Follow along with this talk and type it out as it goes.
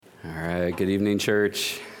All right, good evening,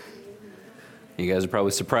 church. You guys are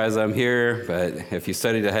probably surprised I'm here, but if you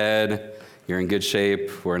studied ahead, you're in good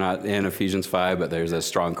shape. We're not in Ephesians 5, but there's a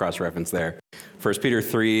strong cross-reference there. 1 Peter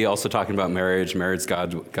 3, also talking about marriage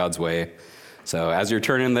God's way. So as you're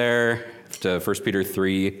turning there to 1 Peter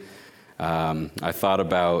 3, I thought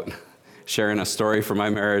about sharing a story from my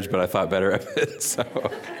marriage, but I thought better of it. So,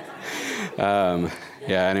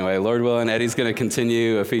 anyway, Lord willing, Eddie's going to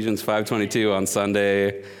continue Ephesians 5:22 on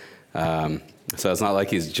Sunday. So it's not like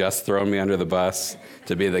he's just thrown me under the bus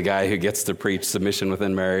to be the guy who gets to preach submission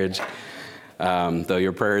within marriage, though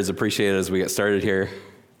your prayer is appreciated as we get started here.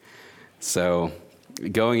 So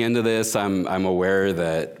going into this, I'm aware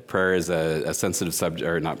that prayer is a sensitive subject,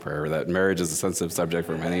 or not prayer, that marriage is a sensitive subject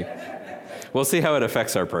for many. We'll see how it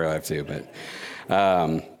affects our prayer life too, but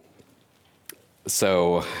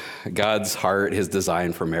so God's heart, his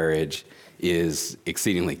design for marriage is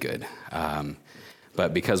exceedingly good.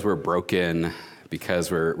 But because we're broken,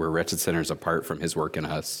 because we're wretched sinners apart from his work in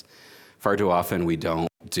us, far too often we don't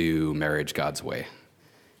do marriage God's way.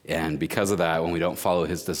 And because of that, when we don't follow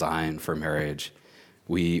his design for marriage,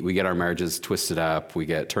 we get our marriages twisted up, we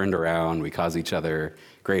get turned around, we cause each other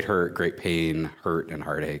great hurt, great pain, hurt, and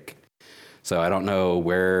heartache. So I don't know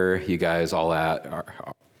where you guys are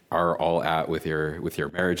all at with your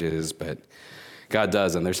marriages, but God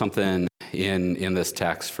does, and there's something in this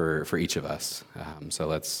text for each of us. So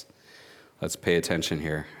let's pay attention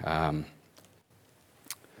here.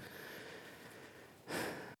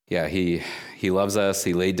 He loves us.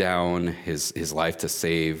 He laid down his life to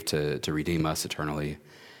save, to redeem us eternally,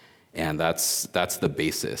 and that's the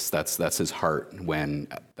basis. That's his heart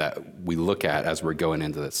that we look at as we're going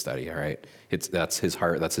into this study. All right, that's his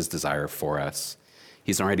heart. That's his desire for us.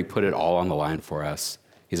 He's already put it all on the line for us.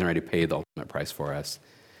 He's already paid the ultimate price for us.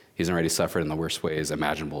 He's already suffered in the worst ways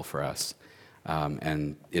imaginable for us.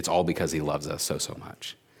 And it's all because he loves us so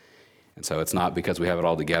much. And so it's not because we have it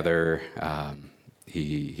all together.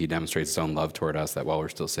 He demonstrates his own love toward us, that while we're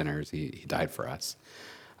still sinners, he died for us.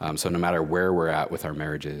 So no matter where we're at with our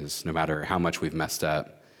marriages, no matter how much we've messed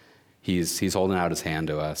up, he's holding out his hand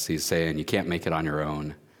to us. He's saying, you can't make it on your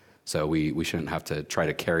own. So we shouldn't have to try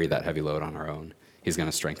to carry that heavy load on our own. He's going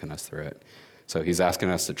to strengthen us through it. So he's asking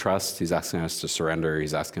us to trust, he's asking us to surrender,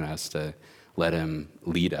 he's asking us to let him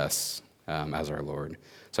lead us as our Lord.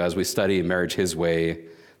 So as we study marriage his way,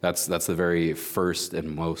 that's the very first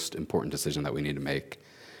and most important decision that we need to make.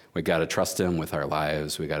 We got to trust him with our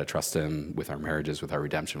lives, we got to trust him with our marriages, with our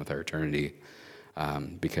redemption, with our eternity,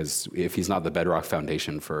 because if he's not the bedrock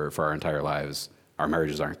foundation for our entire lives, our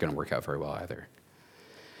marriages aren't going to work out very well either.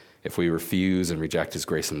 If we refuse and reject his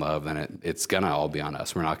grace and love, then it's going to all be on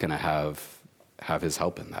us. We're not going to have his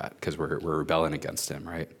help in that because we're rebelling against him,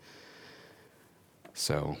 right?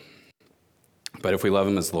 So, but if we love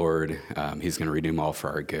him as Lord, he's going to redeem all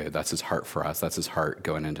for our good. That's his heart for us. That's his heart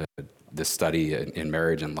going into this study in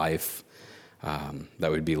marriage and life,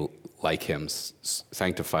 that would be like him,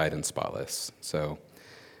 sanctified and spotless. So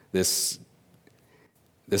this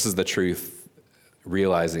is the truth,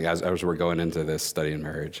 realizing as we're going into this study in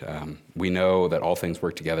marriage, we know that all things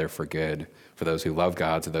work together for good for those who love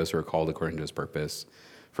God, to those who are called according to his purpose,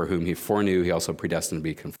 for whom he foreknew, he also predestined to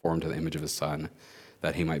be conformed to the image of his Son,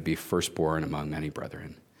 that he might be firstborn among many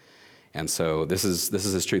brethren. And so this is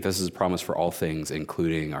his truth. This is his promise for all things,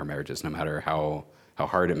 including our marriages, no matter how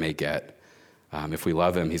hard it may get. If we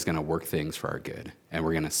love him, he's going to work things for our good. And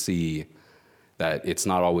we're going to see that it's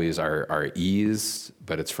not always our ease,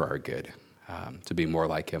 but it's for our good, to be more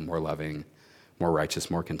like him, more loving, more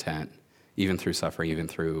righteous, more content, even through suffering, even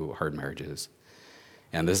through hard marriages.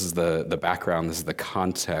 And this is the background, this is the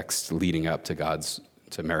context leading up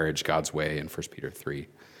to marriage God's way in 1 Peter 3.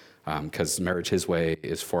 Because marriage his way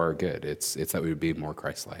is for our good. It's that we would be more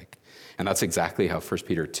Christ-like. And that's exactly how 1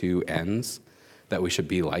 Peter 2 ends, that we should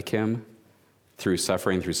be like him through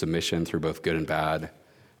suffering, through submission, through both good and bad,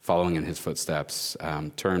 following in his footsteps.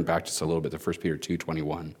 Turn back just a little bit to 1 Peter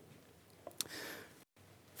 2:21.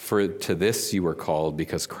 For to this you were called,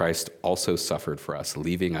 because Christ also suffered for us,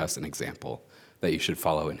 leaving us an example that you should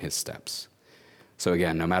follow in his steps. So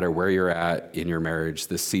again, no matter where you're at in your marriage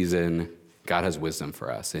this season, God has wisdom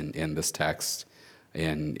for us in this text,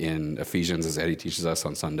 in Ephesians, as Eddie teaches us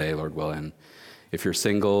on Sunday, Lord willing. If you're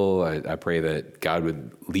single, I pray that God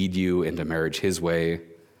would lead you into marriage his way.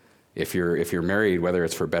 If you're married, whether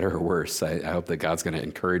it's for better or worse, I hope that God's going to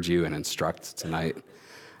encourage you and instruct tonight.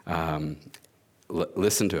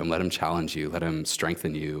 Listen to him, let him challenge you, let him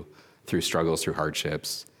strengthen you through struggles, through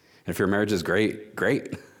hardships. And if your marriage is great.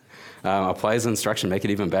 Apply his instruction, make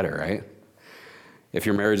it even better, right? If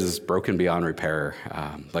your marriage is broken beyond repair,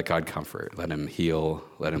 let God comfort. Let him heal.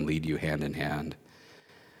 Let him lead you hand in hand.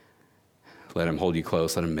 Let him hold you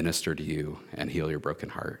close. Let him minister to you and heal your broken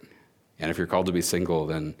heart. And if you're called to be single,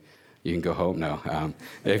 then you can go home. No.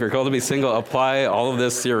 If you're called to be single, apply all of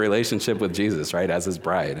this to your relationship with Jesus, right, as his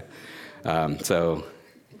bride. Let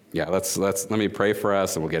me pray for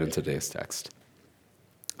us, and we'll get into today's text.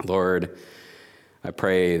 Lord, I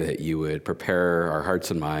pray that you would prepare our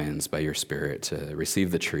hearts and minds by your Spirit to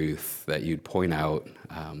receive the truth, that you'd point out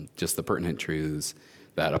just the pertinent truths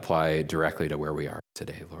that apply directly to where we are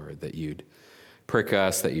today, Lord, that you'd prick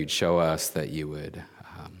us, that you'd show us, that you would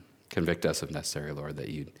convict us if necessary, Lord, that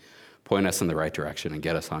you'd point us in the right direction and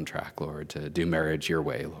get us on track, Lord, to do marriage your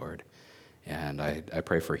way, Lord. And I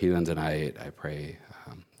pray for healing tonight. I pray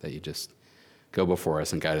that you just go before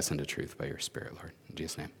us and guide us into truth by your Spirit, Lord. In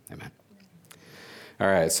Jesus' name, amen. All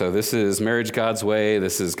right, so this is marriage God's way.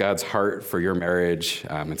 This is God's heart for your marriage.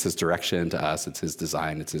 It's his direction to us. It's his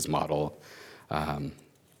design. It's his model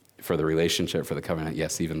for the relationship, for the covenant,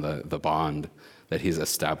 yes, even the bond that he's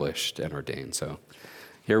established and ordained. So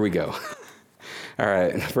here we go. All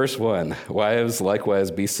right, verse 1, wives,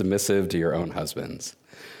 likewise, be submissive to your own husbands.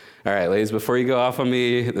 All right, ladies, before you go off on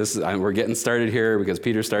me, we're getting started here because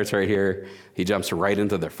Peter starts right here. He jumps right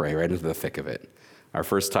into the fray, right into the thick of it. Our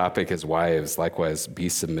first topic is wives, likewise, be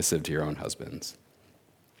submissive to your own husbands.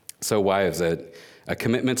 So wives, a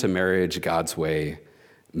commitment to marriage God's way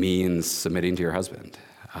means submitting to your husband.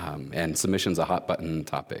 And submission's a hot button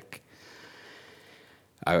topic.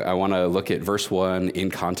 I want to look at verse 1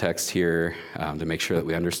 in context here to make sure that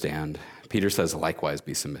we understand. Peter says, likewise,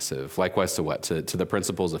 be submissive. Likewise to what? To the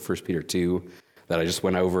principles of 1 Peter 2 that I just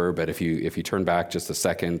went over. But if you turn back just a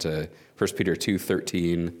second to 1 Peter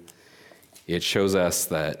 2:13, it shows us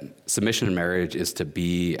that submission in marriage is to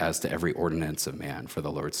be as to every ordinance of man for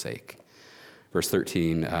the Lord's sake. Verse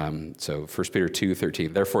 13, so 1 Peter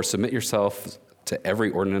 2:13, therefore submit yourself to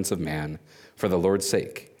every ordinance of man for the Lord's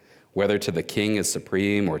sake, whether to the king as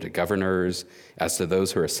supreme or to governors, as to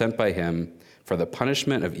those who are sent by him, for the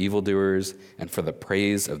punishment of evildoers and for the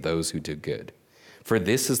praise of those who do good. For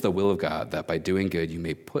this is the will of God, that by doing good you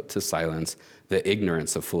may put to silence the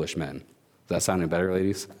ignorance of foolish men. Does that sound better,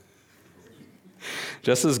 ladies?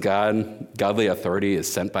 Just as godly authority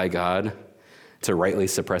is sent by God to rightly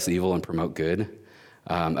suppress evil and promote good,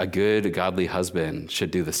 a good, godly husband should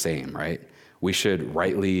do the same, right? We should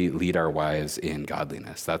rightly lead our wives in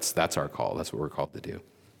godliness. That's our call. That's what we're called to do.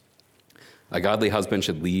 A godly husband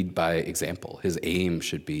should lead by example. His aim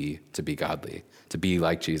should be to be godly, to be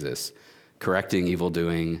like Jesus, correcting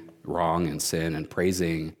evildoing, wrong and sin, and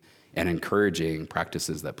praising and encouraging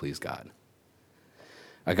practices that please God.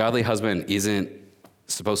 A godly husband isn't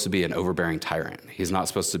supposed to be an overbearing tyrant. He's not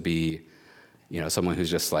supposed to be, someone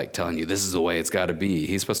who's just like telling you this is the way it's got to be.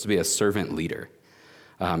 He's supposed to be a servant leader.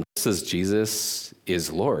 Just as Jesus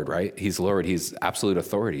is Lord, right? He's Lord. He's absolute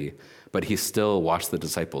authority, but he still washed the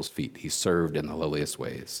disciples' feet. He served in the lowliest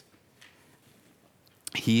ways.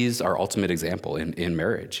 He's our ultimate example in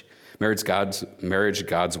marriage. Marriage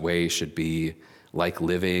God's way should be like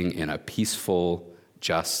living in a peaceful,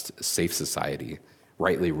 just, safe society,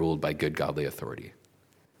 rightly ruled by good, godly authority.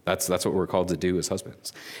 That's what we're called to do as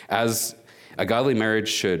husbands. As a godly marriage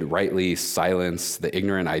should rightly silence the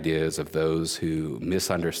ignorant ideas of those who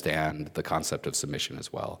misunderstand the concept of submission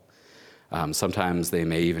as well. Sometimes they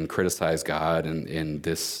may even criticize God in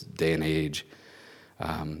this day and age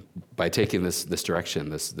by taking this direction,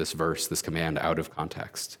 this verse, this command out of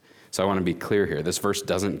context. So I want to be clear here. This verse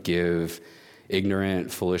doesn't give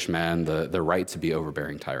ignorant, foolish men the right to be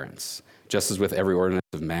overbearing tyrants. Just as with every ordinance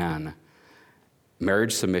of man,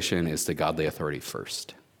 marriage submission is to godly authority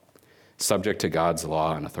first, subject to God's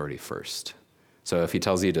law and authority first. So if he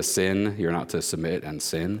tells you to sin, you're not to submit and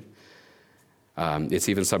sin. It's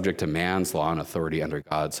even subject to man's law and authority under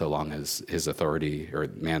God, so long as his authority or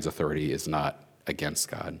man's authority is not against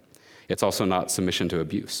God. It's also not submission to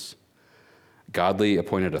abuse. Godly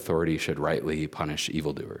appointed authority should rightly punish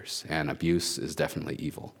evildoers, and abuse is definitely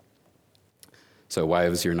evil. So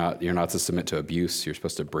wives, you're not to submit to abuse. You're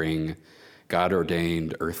supposed to bring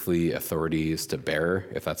God-ordained earthly authorities to bear,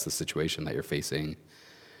 if that's the situation that you're facing,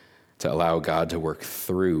 to allow God to work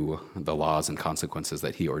through the laws and consequences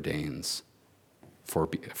that he ordains for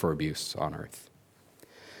abuse on earth.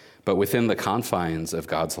 But within the confines of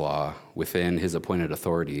God's law, within his appointed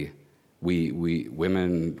authority,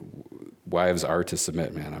 wives are to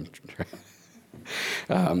submit, man.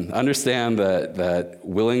 Understand that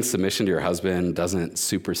willing submission to your husband doesn't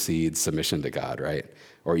supersede submission to God, right?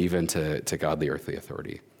 Or even to godly earthly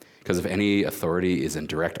authority. Because if any authority is in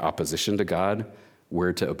direct opposition to God,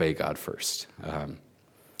 we're to obey God first.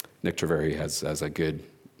 Nick Treveri has a good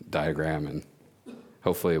diagram, and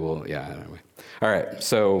hopefully anyway. All right,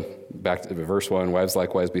 so back to verse 1, wives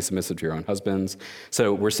likewise be submissive to your own husbands.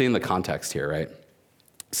 So we're seeing the context here, right?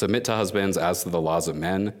 Submit to husbands as to the laws of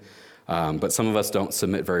men, but some of us don't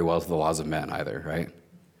submit very well to the laws of men either, right?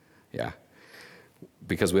 Yeah,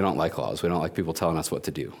 because we don't like laws. We don't like people telling us what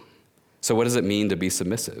to do. So what does it mean to be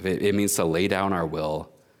submissive? It means to lay down our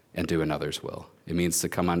will and do another's will. It means to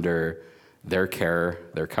come under their care,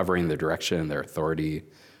 their covering, their direction, their authority,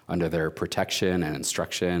 under their protection and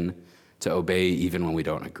instruction, to obey even when we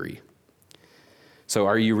don't agree. So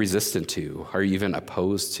are you resistant to, are you even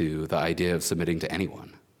opposed to the idea of submitting to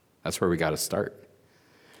anyone? That's where we got to start.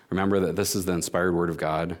 Remember that this is the inspired word of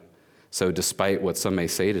God. So despite what some may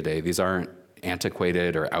say today, these aren't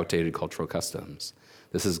antiquated or outdated cultural customs.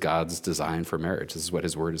 This is God's design for marriage. This is what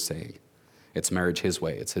his word is saying. It's marriage his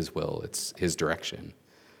way, it's his will, it's his direction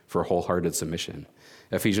for wholehearted submission.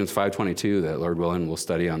 Ephesians 5:22, that Lord willing we'll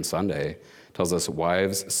study on Sunday, tells us,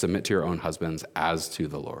 wives, submit to your own husbands as to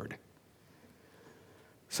the Lord.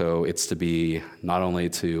 So it's to be not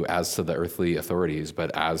only as to the earthly authorities,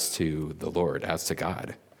 but as to the Lord, as to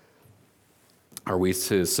God. Are we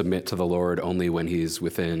to submit to the Lord only when he's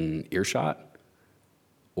within earshot?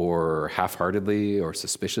 Or half-heartedly or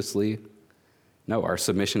suspiciously? No, our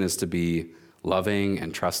submission is to be loving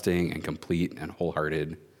and trusting and complete and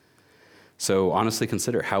wholehearted. So honestly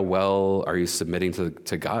consider, how well are you submitting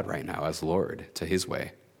to God right now as Lord, to his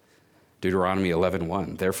way? Deuteronomy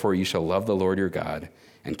 11:1, therefore you shall love the Lord your God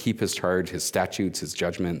and keep his charge, his statutes, his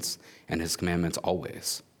judgments, and his commandments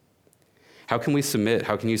always. How can we submit?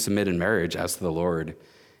 How can you submit in marriage as to the Lord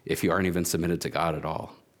if you aren't even submitted to God at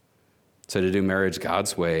all? So to do marriage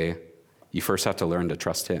God's way, you first have to learn to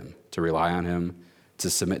trust him, to rely on him, to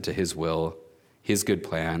submit to his will, his good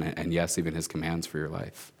plan, and yes, even his commands for your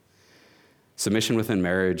life. Submission within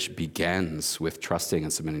marriage begins with trusting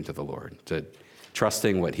and submitting to the Lord, to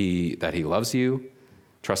trusting that he loves you,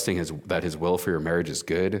 trusting that his will for your marriage is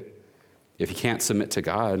good. If you can't submit to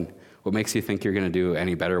God, what makes you think you're going to do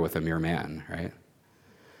any better with a mere man, right?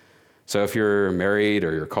 So if you're married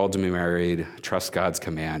or you're called to be married, trust God's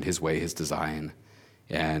command, his way, his design.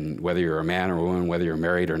 And whether you're a man or a woman, whether you're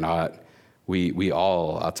married or not, we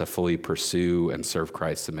all ought to fully pursue and serve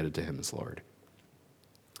Christ, submitted to him as Lord.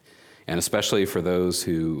 And especially for those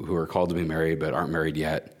who are called to be married but aren't married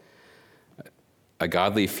yet, a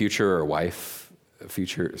godly future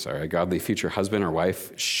husband or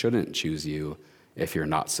wife shouldn't choose you if you're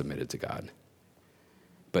not submitted to God.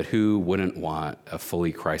 But who wouldn't want a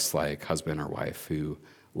fully Christ-like husband or wife who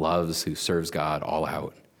loves, who serves God all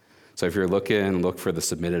out? So if you're look for the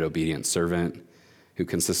submitted, obedient servant who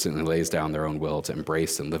consistently lays down their own will to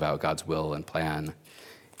embrace and live out God's will and plan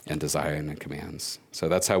and design and commands. So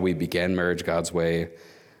that's how we begin marriage God's way.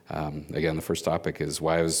 Again, the first topic is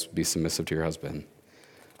wives, be submissive to your husband.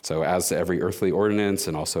 So as to every earthly ordinance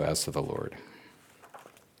and also as to the Lord.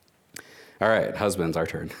 All right, husbands, our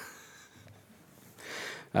turn.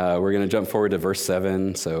 We're going to jump forward to verse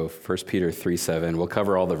 7, so 1 Peter 3:7. We'll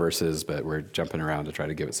cover all the verses, but we're jumping around to try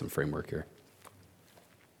to give it some framework here.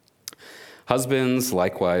 Husbands,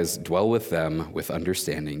 likewise, dwell with them with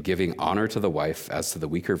understanding, giving honor to the wife as to the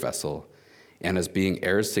weaker vessel, and as being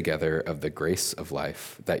heirs together of the grace of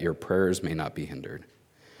life, that your prayers may not be hindered.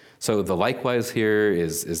 So the likewise here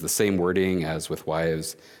is the same wording as with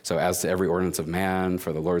wives. So as to every ordinance of man,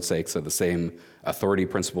 for the Lord's sake, so the same authority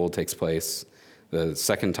principle takes place. The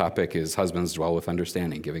second topic is husbands dwell with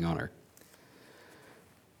understanding, giving honor.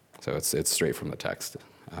 So it's straight from the text.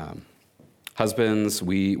 Husbands,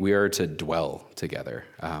 we are to dwell together.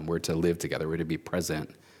 We're to live together. We're to be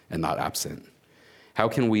present and not absent. How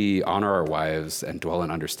can we honor our wives and dwell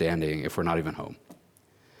in understanding if we're not even home?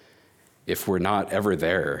 If we're not ever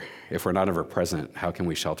there, if we're not ever present, how can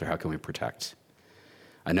we shelter? How can we protect?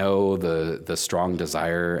 I know the strong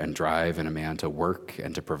desire and drive in a man to work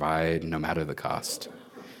and to provide no matter the cost.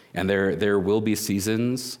 And there will be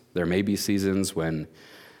seasons, there may be seasons when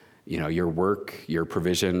your work, your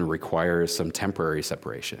provision requires some temporary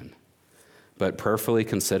separation. But prayerfully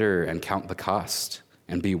consider and count the cost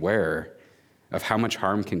and beware of how much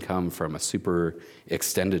harm can come from a super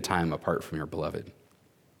extended time apart from your beloved.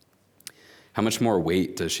 How much more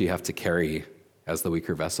weight does she have to carry as the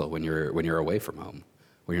weaker vessel when you're away from home,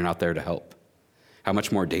 when you're not there to help? How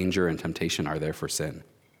much more danger and temptation are there for sin?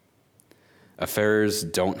 Affairs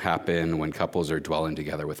don't happen when couples are dwelling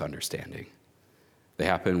together with understanding. They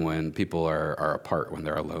happen when people are apart, when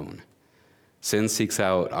they're alone. Sin seeks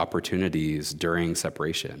out opportunities during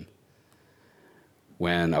separation.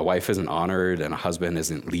 When a wife isn't honored and a husband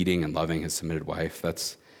isn't leading and loving his submitted wife,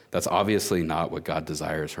 that's obviously not what God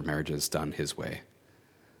desires for marriages done his way.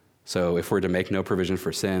 So if we're to make no provision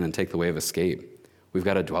for sin and take the way of escape, we've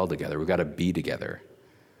got to dwell together. We've got to be together.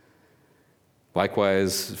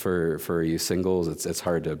 Likewise, for you singles, it's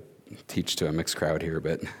hard to teach to a mixed crowd here,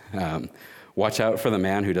 but watch out for the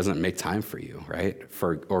man who doesn't make time for you, right?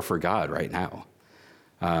 Or for God right now.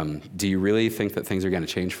 Do you really think that things are going to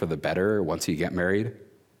change for the better once you get married?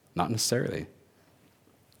 Not necessarily.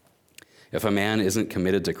 If a man isn't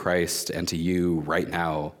committed to Christ and to you right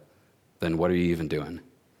now, then what are you even doing?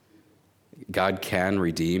 God can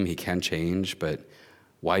redeem, he can change, but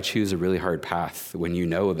why choose a really hard path when you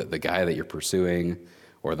know that the guy that you're pursuing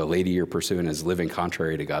or the lady you're pursuing is living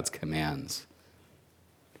contrary to God's commands?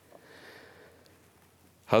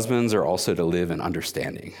 Husbands are also to live in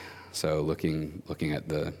understanding. So looking at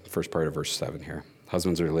the first part of verse 7 here.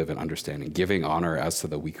 Husbands are to live in understanding, giving honor as to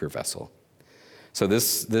the weaker vessel. So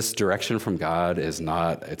this direction from God it's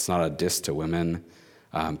not a diss to women.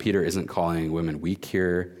 Peter isn't calling women weak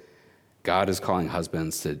here. God is calling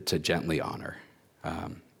husbands to gently honor,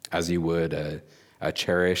 as you would a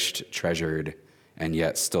cherished, treasured, and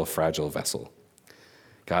yet still fragile vessel.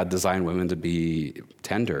 God designed women to be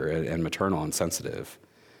tender and maternal and sensitive.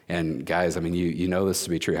 And guys, I mean, you know this to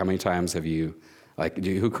be true. How many times have you,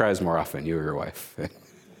 who cries more often, you or your wife?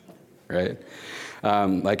 Right?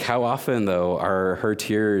 How often, though, are her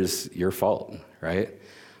tears your fault, right?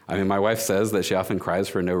 I mean, my wife says that she often cries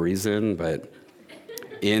for no reason, but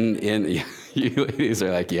you ladies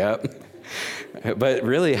are like, yep. But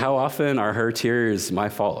really, how often are her tears my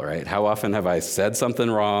fault, right? How often have I said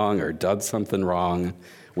something wrong or done something wrong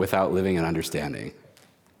without living in understanding?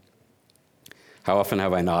 How often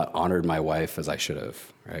have I not honored my wife as I should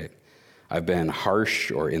have, right? I've been harsh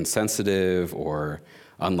or insensitive or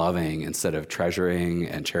unloving instead of treasuring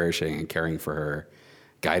and cherishing and caring for her,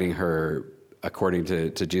 guiding her according to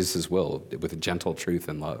Jesus' will with gentle truth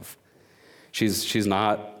and love. She's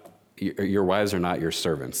not, your wives are not your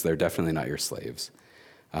servants. They're definitely not your slaves.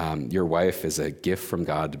 Your wife is a gift from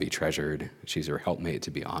God to be treasured. She's your helpmate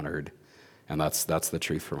to be honored. And that's the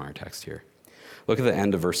truth from our text here. Look at the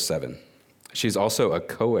end of verse 7. She's also a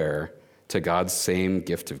co-heir to God's same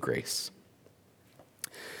gift of grace.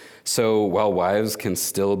 So while wives can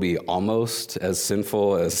still be almost as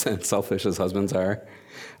sinful as and selfish as husbands are,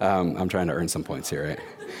 I'm trying to earn some points here,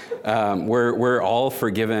 right? We're all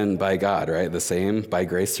forgiven by God, right? The same, by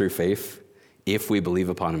grace through faith, if we believe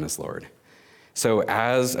upon him as Lord. So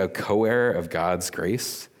as a co-heir of God's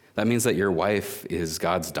grace, that means that your wife is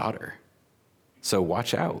God's daughter. So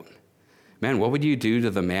watch out. Man, what would you do to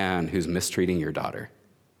the man who's mistreating your daughter?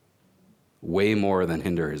 Way more than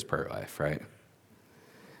hinder his prayer life, right?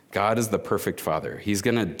 God is the perfect father. He's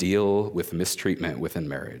going to deal with mistreatment within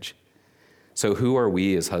marriage. So who are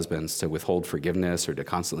we as husbands to withhold forgiveness or to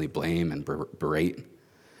constantly blame and berate?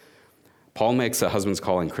 Paul makes a husband's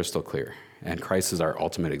calling crystal clear, and Christ is our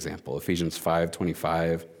ultimate example. Ephesians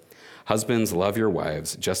 5:25, husbands, love your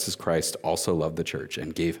wives just as Christ also loved the church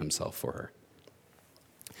and gave himself for her.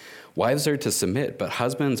 Wives are to submit, but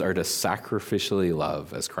husbands are to sacrificially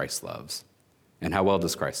love as Christ loves. And how well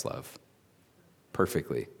does Christ love?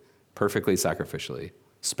 Perfectly sacrificially,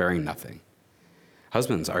 sparing nothing.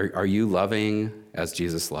 Husbands, are you loving as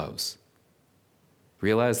Jesus loves?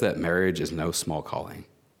 Realize that marriage is no small calling.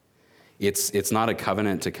 It's not a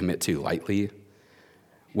covenant to commit to lightly.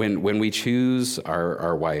 When we choose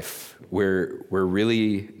our wife, we're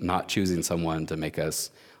really not choosing someone to make us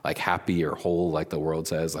happy or whole, like the world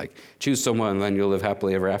says, choose someone and then you'll live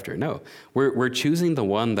happily ever after. No, we're choosing the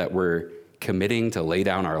one that we're committing to lay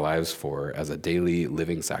down our lives for as a daily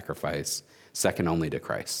living sacrifice, second only to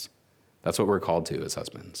Christ. That's what we're called to as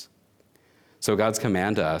husbands. So God's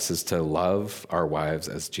command to us is to love our wives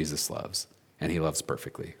as Jesus loves, and he loves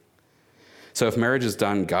perfectly. So if marriage is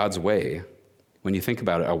done God's way, when you think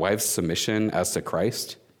about it, a wife's submission as to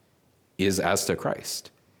Christ is as to Christ,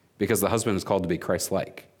 because the husband is called to be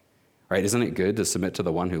Christ-like. Right? Isn't it good to submit to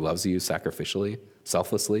the one who loves you sacrificially,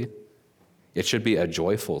 selflessly? It should be a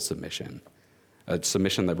joyful submission, a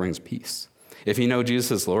submission that brings peace. If you know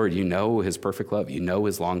Jesus as Lord, you know his perfect love. You know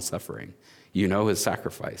his long suffering. You know his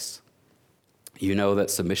sacrifice. You know that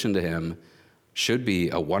submission to him should be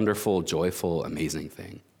a wonderful, joyful, amazing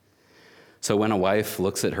thing. So when a wife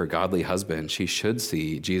looks at her godly husband, she should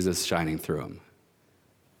see Jesus shining through him.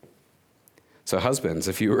 So husbands,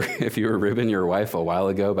 if you were ribbing your wife a while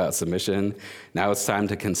ago about submission, now it's time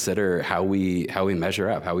to consider how we measure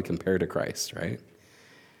up, how we compare to Christ, right?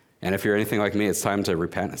 And if you're anything like me, it's time to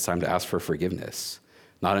repent. It's time to ask for forgiveness,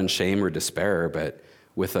 not in shame or despair, but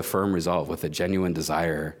with a firm resolve, with a genuine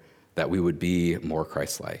desire that we would be more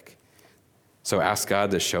Christ-like. So ask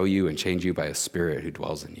God to show you and change you by his Spirit who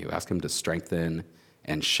dwells in you. Ask him to strengthen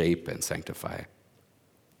and shape and sanctify.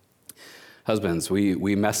 Husbands,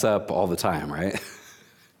 we mess up all the time, right?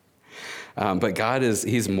 But God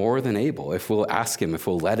he's more than able. If we'll ask him, if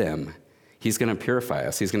we'll let him, he's going to purify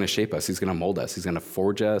us. He's going to shape us. He's going to mold us. He's going to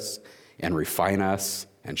forge us and refine us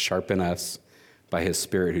and sharpen us by his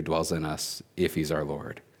Spirit who dwells in us if he's our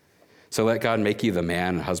Lord. So let God make you the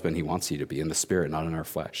man and husband he wants you to be in the Spirit, not in our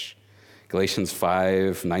flesh. Galatians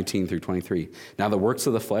 5:19-23. Now the works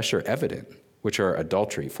of the flesh are evident, which are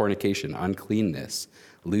adultery, fornication, uncleanness,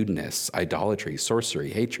 lewdness, idolatry,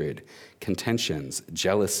 sorcery, hatred, contentions,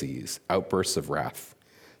 jealousies, outbursts of wrath,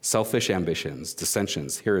 selfish ambitions,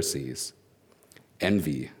 dissensions, heresies,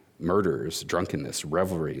 envy, murders, drunkenness,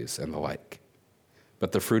 revelries, and the like.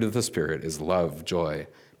 But the fruit of the Spirit is love, joy,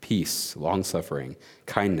 peace, long-suffering,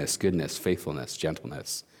 kindness, goodness, faithfulness,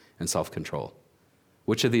 gentleness, and self-control.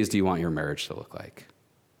 Which of these do you want your marriage to look like?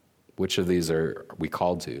 Which of these are we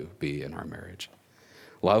called to be in our marriage?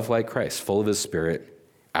 Love like Christ, full of his Spirit,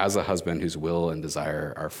 as a husband whose will and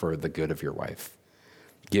desire are for the good of your wife.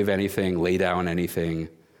 Give anything, lay down anything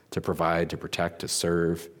to provide, to protect, to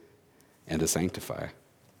serve, and to sanctify.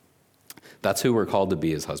 That's who we're called to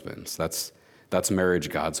be as husbands. That's marriage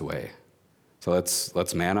God's way. So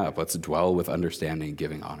let's man up. Let's dwell with understanding,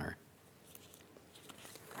 giving honor.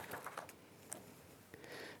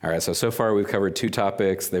 All right, so far we've covered 2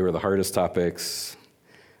 topics. They were the hardest topics.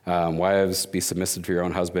 Wives, be submissive to your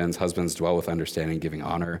own husbands. Husbands, dwell with understanding, giving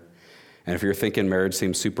honor. And if you're thinking marriage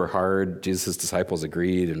seems super hard, Jesus' disciples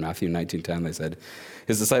agreed. In Matthew 19:10, they said,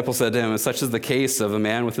 his disciples said to him, if such is the case of a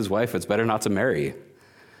man with his wife, it's better not to marry.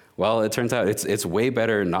 Well, it turns out it's way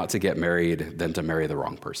better not to get married than to marry the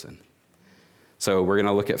wrong person. So we're going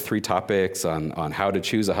to look at 3 topics on how to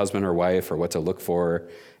choose a husband or wife or what to look for.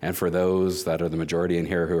 And for those that are the majority in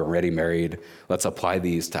here who are already married, let's apply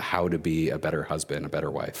these to how to be a better husband, a better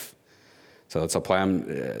wife. So let's apply them.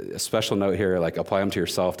 A special note here, apply them to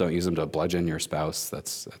yourself. Don't use them to bludgeon your spouse.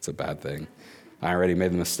 That's a bad thing. I already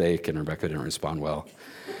made the mistake, and Rebecca didn't respond well.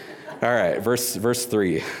 All right, verse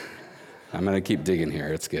 3. I'm going to keep digging here.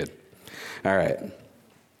 It's good. All right.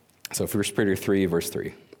 So 1 Peter 3, verse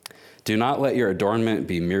 3. Do not let your adornment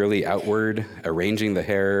be merely outward, arranging the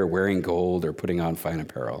hair, wearing gold, or putting on fine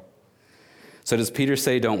apparel. So does Peter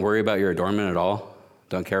say don't worry about your adornment at all?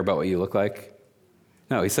 Don't care about what you look like?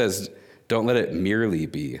 No, he says don't let it merely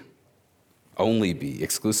be, only be,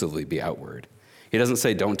 exclusively be outward. He doesn't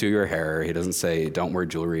say don't do your hair. He doesn't say don't wear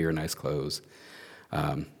jewelry or nice clothes.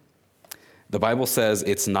 The Bible says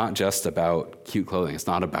it's not just about cute clothing. It's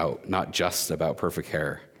not just about perfect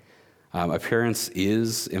hair. Appearance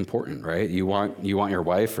is important, right? You want your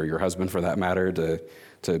wife or your husband, for that matter,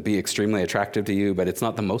 to be extremely attractive to you, but it's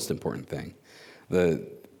not the most important thing.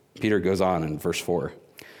 Peter goes on in verse 4.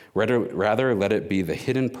 Rather, let it be the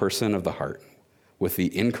hidden person of the heart, with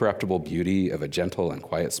the incorruptible beauty of a gentle and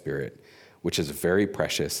quiet spirit, which is very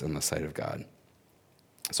precious in the sight of God.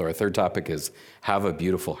 So our 3rd topic is have a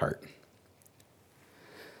beautiful heart.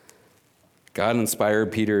 God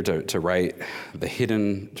inspired Peter to write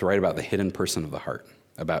about the hidden person of the heart,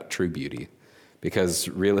 about true beauty, because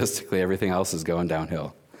realistically everything else is going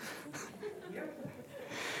downhill.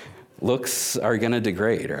 Looks are going to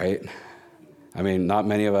degrade, right? I mean, not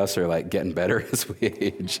many of us are getting better as we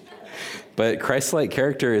age, but Christ-like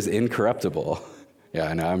character is incorruptible. Yeah,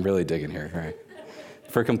 I know, I'm really digging here. All right.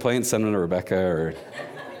 For complaints, send them to Rebecca or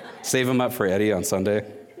save them up for Eddie on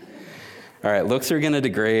Sunday. All right, looks are going to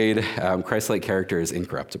degrade. Christ-like character is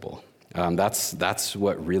incorruptible. That's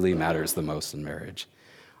what really matters the most in marriage.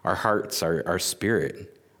 Our hearts, our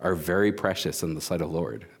spirit, are very precious in the sight of the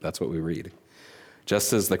Lord. That's what we read.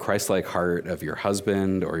 Just as the Christ-like heart of your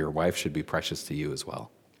husband or your wife should be precious to you as well.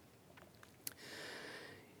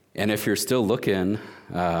 And if you're still looking,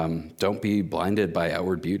 don't be blinded by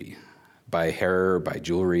outward beauty, by hair, by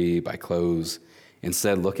jewelry, by clothes.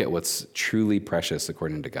 Instead, look at what's truly precious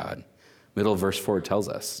according to God. Middle of verse 4 tells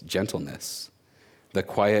us gentleness, the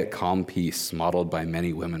quiet, calm peace modeled by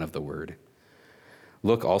many women of the word.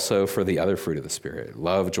 Look also for the other fruit of the Spirit: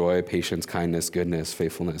 love, joy, patience, kindness, goodness,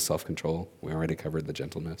 faithfulness, self-control. We already covered the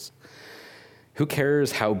gentleness. Who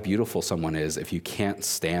cares how beautiful someone is if you can't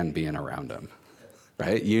stand being around them,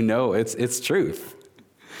 right? You know it's truth.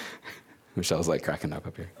 Michelle's cracking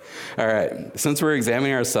up here. All right, since we're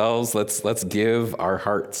examining ourselves, let's give our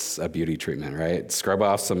hearts a beauty treatment, right? Scrub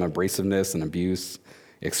off some abrasiveness and abuse,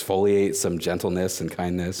 exfoliate some gentleness and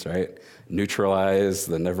kindness, right? Neutralize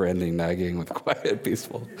the never-ending nagging with quiet,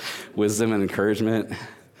 peaceful wisdom and encouragement.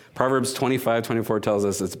 Proverbs 25:24 tells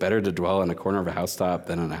us it's better to dwell in a corner of a housetop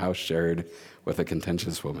than in a house shared with a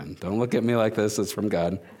contentious woman. Don't look at me like this, it's from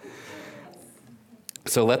God.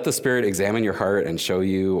 So let the Spirit examine your heart and show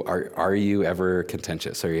you, are you ever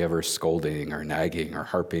contentious? Are you ever scolding or nagging or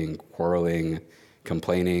harping, quarreling,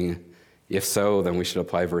 complaining? If so, then we should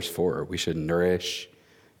apply verse 4. We should nourish,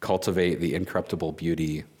 cultivate the incorruptible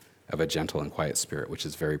beauty of a gentle and quiet spirit, which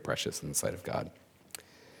is very precious in the sight of God.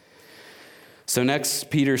 So next,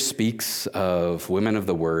 Peter speaks of women of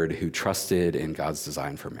the word who trusted in God's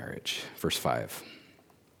design for marriage. Verse 5.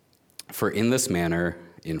 For in this manner,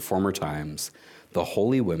 in former times, the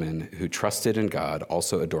holy women who trusted in God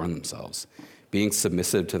also adorned themselves, being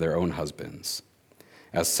submissive to their own husbands,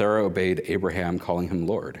 as Sarah obeyed Abraham, calling him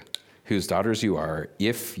Lord, whose daughters you are,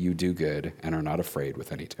 if you do good and are not afraid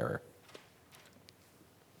with any terror.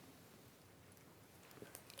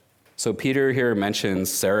 So Peter here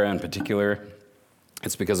mentions Sarah in particular.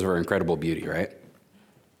 It's because of her incredible beauty, right?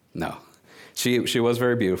 No. She was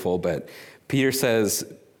very beautiful, but Peter says,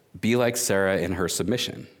 be like Sarah in her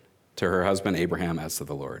submission to her husband Abraham as to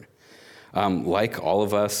the Lord. Like all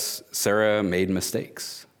of us, Sarah made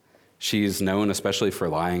mistakes. She's known especially for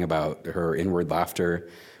lying about her inward laughter.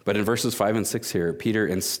 But in verses 5 and 6 here, Peter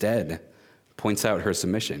instead points out her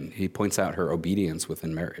submission. He points out her obedience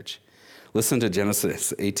within marriage. Listen to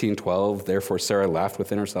Genesis 18:12. Therefore Sarah laughed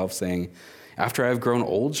within herself, saying, after I have grown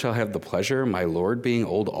old, shall I have the pleasure, my Lord being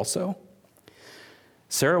old also?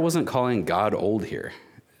 Sarah wasn't calling God old here.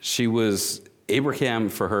 Abraham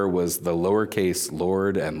for her was the lowercase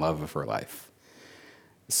Lord and love of her life.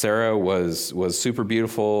 Sarah was super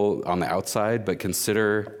beautiful on the outside, but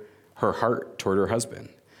consider her heart toward her husband,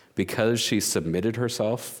 because she submitted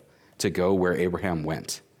herself to go where Abraham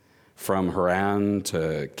went, from Haran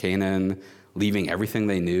to Canaan, leaving everything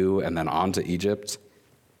they knew and then on to Egypt.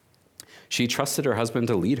 She trusted her husband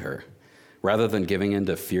to lead her, rather than giving in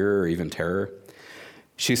to fear or even terror.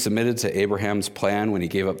 She submitted to Abraham's plan when he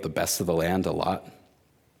gave up the best of the land to Lot,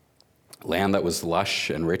 land that was lush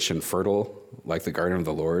and rich and fertile, like the garden of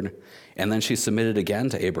the Lord. And then she submitted again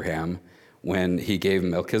to Abraham when he gave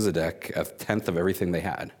Melchizedek a tenth of everything they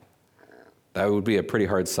had. That would be a pretty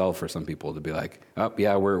hard sell for some people to be like, oh,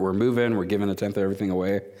 yeah, we're moving, we're giving a tenth of everything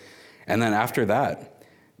away. And then after that,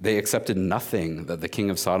 they accepted nothing that the king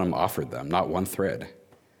of Sodom offered them, not one thread.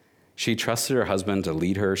 She trusted her husband to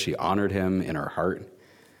lead her. She honored him in her heart.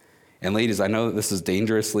 And ladies, I know that this is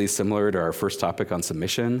dangerously similar to our first topic on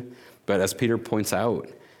submission, but as Peter points out,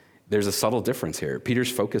 there's a subtle difference here.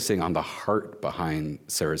 Peter's focusing on the heart behind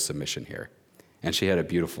Sarah's submission here, and she had a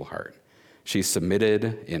beautiful heart. She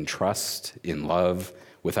submitted in trust, in love,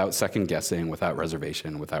 without second guessing, without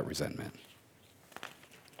reservation, without resentment.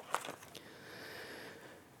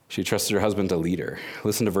 She trusted her husband to lead her.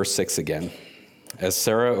 Listen to verse 6 again. As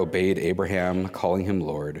Sarah obeyed Abraham, calling him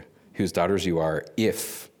Lord, whose daughters you are,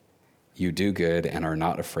 if you do good and are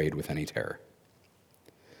not afraid with any terror.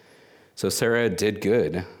 So Sarah did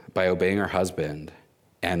good by obeying her husband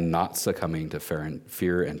and not succumbing to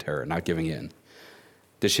fear and terror, not giving in.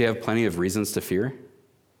 Did she have plenty of reasons to fear?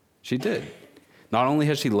 She did. Not only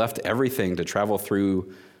has she left everything to travel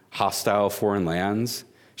through hostile foreign lands,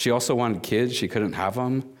 she also wanted kids. She couldn't have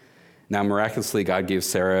them. Now, miraculously, God gave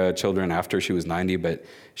Sarah children after she was 90, but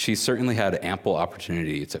she certainly had ample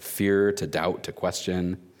opportunity to fear, to doubt, to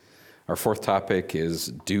question. Our fourth topic is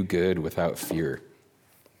do good without fear.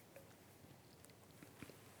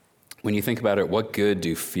 When you think about it, what good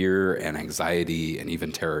do fear and anxiety and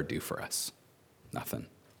even terror do for us? Nothing.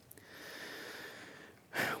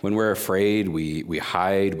 When we're afraid, we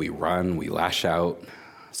hide, we run, we lash out.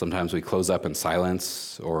 Sometimes we close up in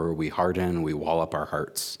silence, or we harden, we wall up our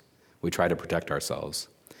hearts. We try to protect ourselves.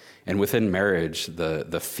 And within marriage,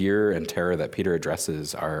 the fear and terror that Peter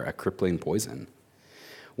addresses are a crippling poison.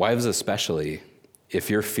 Wives especially, if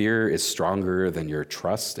your fear is stronger than your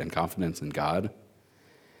trust and confidence in God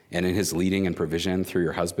and in his leading and provision through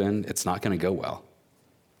your husband, it's not going to go well.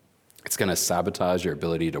 It's going to sabotage your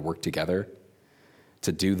ability to work together,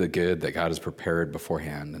 to do the good that God has prepared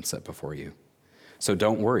beforehand and set before you. So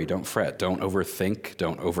don't worry, don't fret, don't overthink,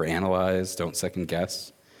 don't overanalyze, don't second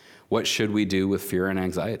guess. What should we do with fear and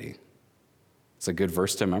anxiety? It's a good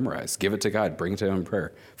verse to memorize. Give it to God, bring it to him in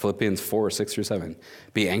prayer. Philippians 4:6-7.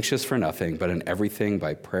 Be anxious for nothing, but in everything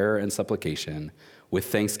by prayer and supplication, with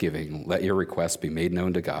thanksgiving, let your requests be made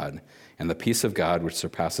known to God, and the peace of God, which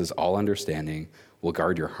surpasses all understanding, will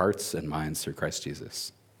guard your hearts and minds through Christ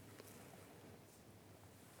Jesus.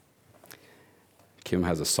 Kim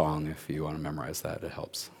has a song if you want to memorize that, it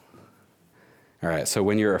helps. All right, so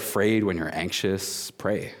when you're afraid, when you're anxious,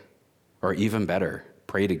 pray. Or even better,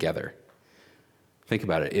 pray together. Think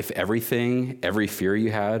about it. If every fear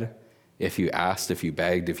you had, if you asked, if you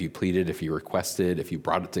begged, if you pleaded, if you requested, if you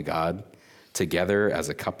brought it to God together as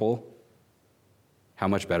a couple, how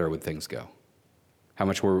much better would things go? How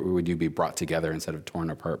much more would you be brought together instead of torn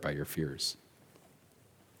apart by your fears?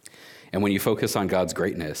 And when you focus on God's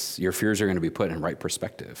greatness, your fears are going to be put in right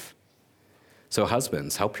perspective. So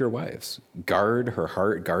husbands, help your wives. Guard her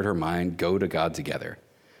heart, guard her mind, go to God together.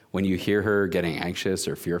 When you hear her getting anxious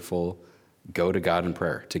or fearful, go to God in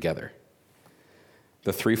prayer together.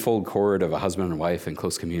 The threefold cord of a husband and wife in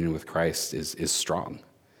close communion with Christ is strong.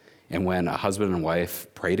 And when a husband and wife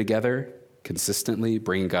pray together consistently,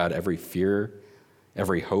 bringing God every fear,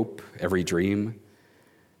 every hope, every dream,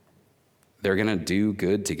 they're going to do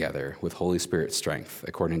good together with Holy Spirit strength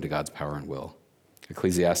according to God's power and will.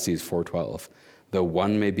 Ecclesiastes 4:12, though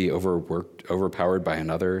one may be overpowered by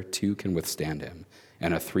another, two can withstand him,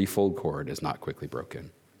 and a threefold cord is not quickly broken.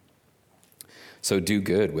 So do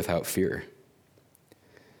good without fear.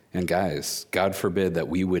 And guys, God forbid that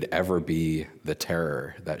we would ever be the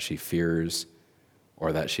terror that she fears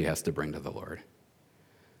or that she has to bring to the Lord.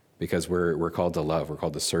 Because we're called to love, we're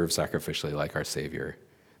called to serve sacrificially like our Savior,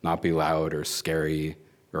 not be loud or scary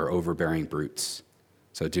or overbearing brutes.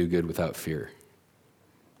 So do good without fear.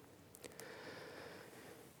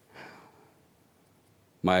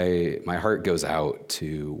 My heart goes out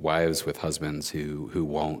to wives with husbands who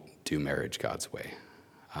won't do marriage God's way.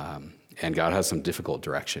 And God has some difficult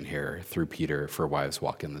direction here through Peter for wives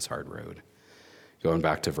walking this hard road. Going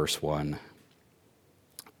back to verse 1,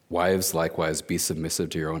 wives likewise be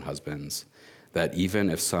submissive to your own husbands, that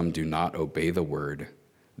even if some do not obey the word,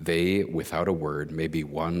 they without a word may be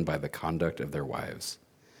won by the conduct of their wives,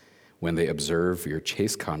 when they observe your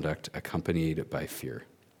chaste conduct accompanied by fear.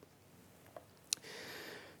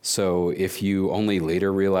 So if you only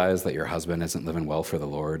later realize that your husband isn't living well for the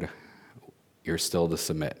Lord, you're still to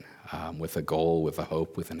submit with a goal, with a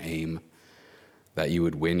hope, with an aim, that you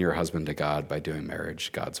would win your husband to God by doing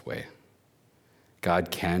marriage God's way. God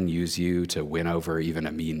can use you to win over even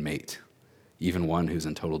a mean mate, even one who's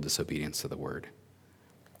in total disobedience to the word.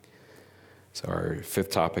 So our fifth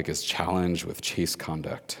topic is challenge with chaste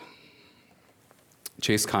conduct.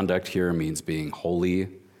 Chaste conduct here means being holy,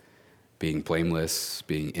 being blameless,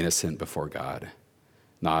 being innocent before God,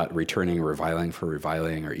 not returning reviling for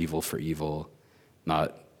reviling or evil for evil,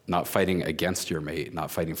 not fighting against your mate,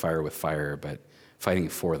 not fighting fire with fire, but fighting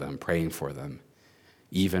for them, praying for them,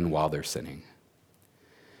 even while they're sinning.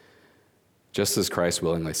 Just as Christ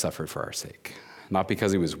willingly suffered for our sake, not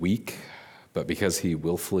because he was weak, but because he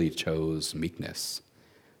willfully chose meekness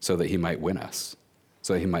so that he might win us,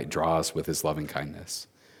 so that he might draw us with his loving kindness,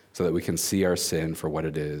 so that we can see our sin for what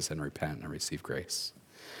it is and repent and receive grace.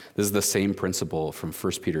 This is the same principle from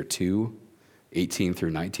 1 Peter 2, 18 through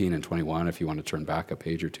 19 and 21, if you want to turn back a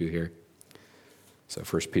page or two here. So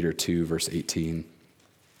 1 Peter 2, verse 18.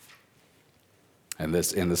 And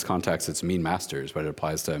in this context, it's mean masters, but it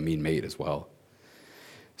applies to a mean mate as well.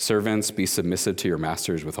 Servants, be submissive to your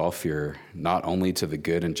masters with all fear, not only to the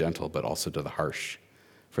good and gentle, but also to the harsh.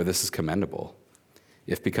 For this is commendable,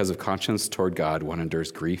 if because of conscience toward God one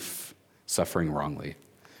endures grief, suffering wrongly.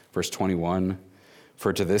 Verse 21,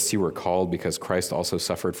 for to this you were called, because Christ also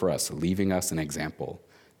suffered for us, leaving us an example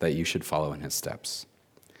that you should follow in his steps.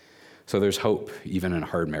 So there's hope even in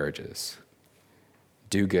hard marriages.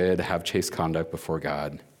 Do good, have chaste conduct before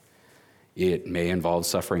God. It may involve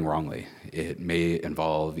suffering wrongly. It may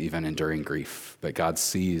involve even enduring grief, but God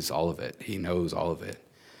sees all of it. He knows all of it.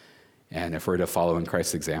 And if we're to follow in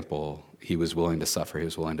Christ's example, he was willing to suffer. He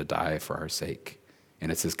was willing to die for our sake.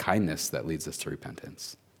 And it's his kindness that leads us to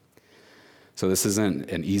repentance. So this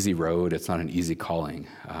isn't an easy road. It's not an easy calling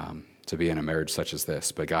to be in a marriage such as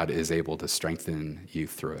this, but God is able to strengthen you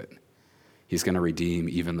through it. He's going to redeem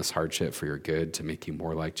even this hardship for your good to make you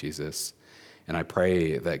more like Jesus. And I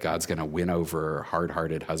pray that God's going to win over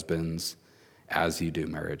hard-hearted husbands as you do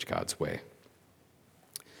marriage God's way.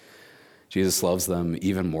 Jesus loves them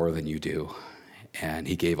even more than you do, and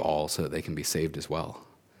he gave all so that they can be saved as well.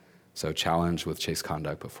 So challenge with chaste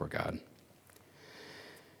conduct before God.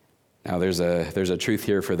 Now there's a truth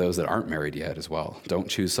here for those that aren't married yet as well. Don't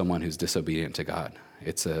choose someone who's disobedient to God.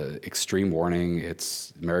 It's an extreme warning.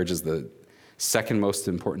 Marriage is the second most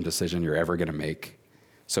important decision you're ever going to make.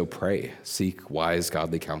 So pray, seek wise,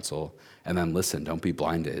 godly counsel, and then listen. Don't be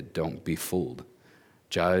blinded. Don't be fooled.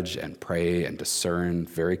 Judge and pray and discern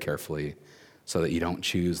very carefully so that you don't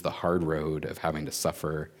choose the hard road of having to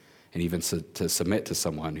suffer and even to submit to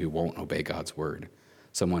someone who won't obey God's word,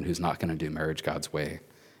 someone who's not going to do marriage God's way,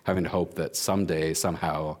 having to hope that someday,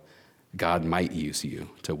 somehow, God might use you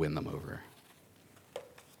to win them over.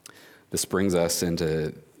 This brings us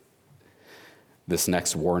into this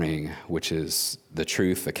next warning, which is the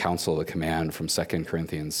truth, the counsel, the command from 2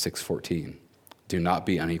 Corinthians 6:14. Do not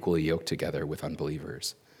be unequally yoked together with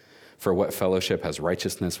unbelievers. For what fellowship has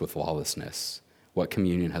righteousness with lawlessness? What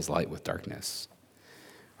communion has light with darkness?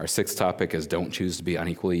 Our sixth topic is don't choose to be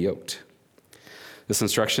unequally yoked. This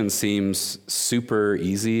instruction seems super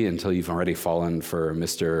easy until you've already fallen for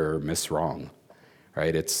Mr. or Miss Wrong,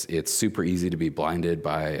 right? It's super easy to be blinded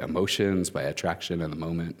by emotions, by attraction in the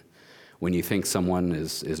moment. When you think someone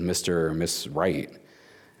is Mr. or Miss Right,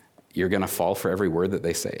 you're going to fall for every word that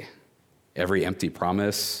they say, every empty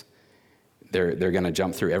promise. They're going to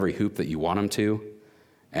jump through every hoop that you want them to,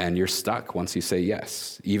 and you're stuck once you say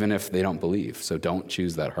yes, even if they don't believe. So don't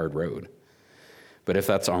choose that hard road. But if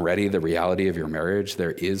that's already the reality of your marriage,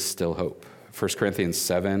 there is still hope. 1 Corinthians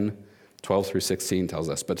 7:12-16 tells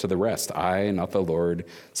us, but to the rest, I, not the Lord,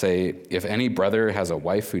 say, if any brother has a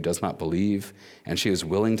wife who does not believe, and she is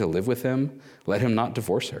willing to live with him, let him not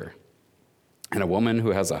divorce her. And a woman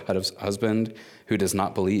who has a husband who does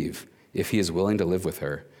not believe, if he is willing to live with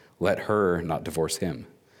her, let her not divorce him.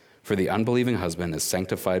 For the unbelieving husband is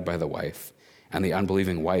sanctified by the wife, and the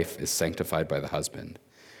unbelieving wife is sanctified by the husband.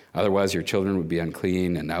 Otherwise your children would be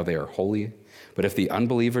unclean, and now they are holy. But if the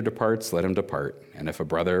unbeliever departs, let him depart, and if a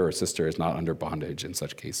brother or sister is not under bondage in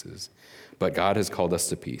such cases. But God has called us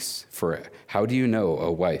to peace. For how do you know,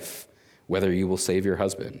 O wife, whether you will save your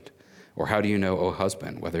husband? Or how do you know, O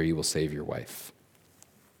husband, whether you will save your wife?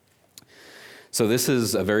 So this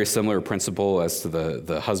is a very similar principle as to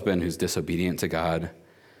the husband who's disobedient to God,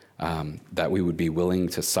 that we would be willing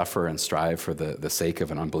to suffer and strive for the sake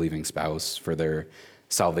of an unbelieving spouse, for their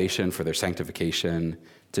salvation, for their sanctification,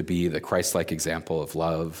 to be the Christ-like example of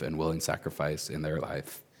love and willing sacrifice in their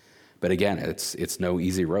life. But again, it's no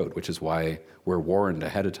easy road, which is why we're warned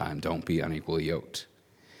ahead of time, don't be unequally yoked.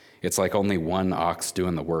 It's like only one ox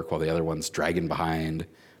doing the work while the other one's dragging behind,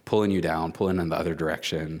 pulling you down, pulling in the other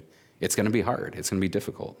direction. It's going to be hard. It's going to be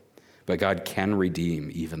difficult. But God can redeem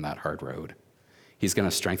even that hard road. He's going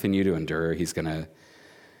to strengthen you to endure. He's going to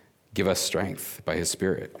give us strength by his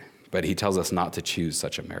Spirit. But he tells us not to choose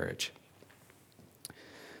such a marriage.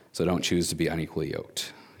 So don't choose to be unequally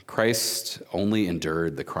yoked. Christ only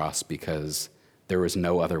endured the cross because there was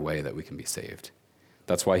no other way that we can be saved.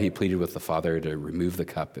 That's why he pleaded with the Father to remove the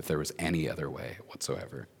cup if there was any other way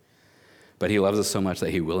whatsoever. But he loves us so much that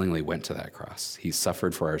he willingly went to that cross. He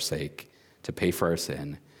suffered for our sake to pay for our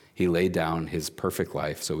sin. He laid down his perfect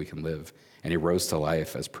life so we can live. And he rose to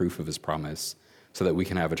life as proof of his promise so that we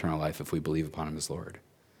can have eternal life if we believe upon him as Lord.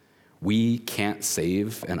 We can't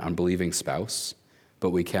save an unbelieving spouse, but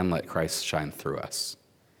we can let Christ shine through us.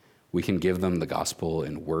 We can give them the gospel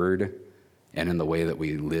in word and in the way that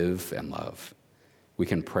we live and love. We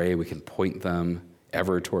can pray, we can point them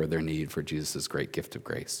ever toward their need for Jesus' great gift of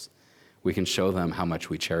grace. We can show them how much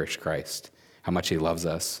we cherish Christ, how much he loves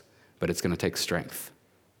us, but it's going to take strength,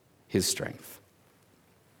 his strength.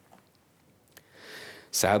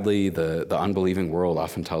 Sadly, the unbelieving world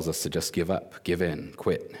often tells us to just give up, give in,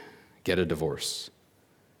 quit, get a divorce.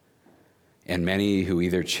 And many who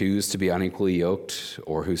either choose to be unequally yoked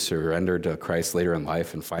or who surrender to Christ later in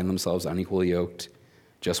life and find themselves unequally yoked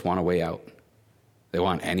just want a way out. They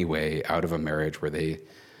want any way out of a marriage where they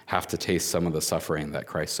have to taste some of the suffering that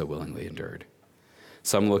Christ so willingly endured.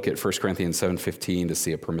 Some look at 1 Corinthians 7:15 to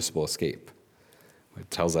see a permissible escape. It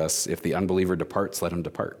tells us, if the unbeliever departs, let him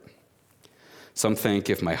depart. Some think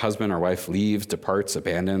if my husband or wife leaves, departs,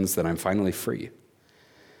 abandons, then I'm finally free.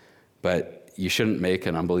 But you shouldn't make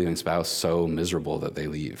an unbelieving spouse so miserable that they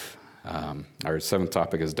leave. Our seventh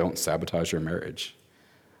topic is don't sabotage your marriage.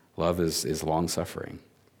 Love is long-suffering.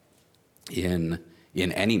 In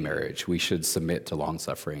any marriage, we should submit to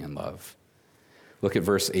long-suffering and love. Look at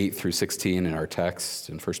verse 8-16 in our text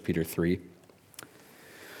in 1 Peter 3.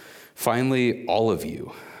 Finally, all of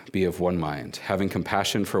you be of one mind, having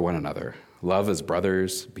compassion for one another. Love as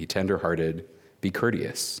brothers, be tender-hearted, be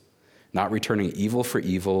courteous, not returning evil for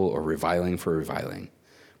evil or reviling for reviling,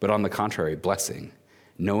 but on the contrary, blessing,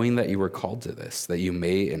 knowing that you were called to this, that you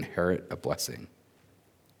may inherit a blessing.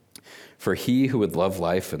 For he who would love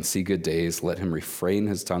life and see good days, let him refrain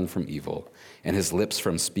his tongue from evil and his lips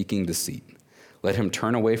from speaking deceit. Let him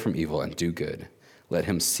turn away from evil and do good. Let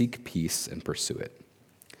him seek peace and pursue it.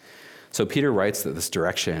 So Peter writes that this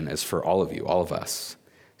direction is for all of you, all of us.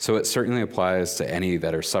 So it certainly applies to any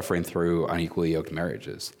that are suffering through unequally yoked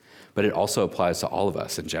marriages, but it also applies to all of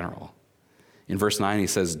us in general. In verse 9, he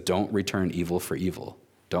says, don't return evil for evil.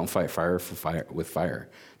 Don't fight fire with fire.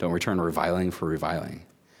 Don't return reviling for reviling.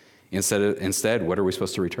 Instead, what are we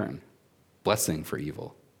supposed to return? Blessing for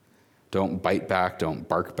evil. Don't bite back, don't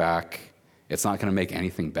bark back. It's not going to make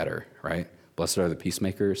anything better, right? Blessed are the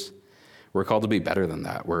peacemakers. We're called to be better than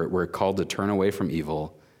that. We're called to turn away from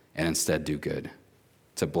evil and instead do good,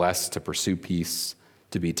 to bless, to pursue peace,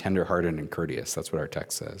 to be tenderhearted and courteous. That's what our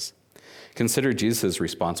text says. Consider Jesus'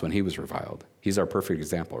 response when he was reviled. He's our perfect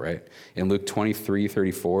example, right? In Luke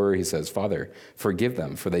 23:34, he says, "Father, forgive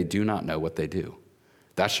them, for they do not know what they do."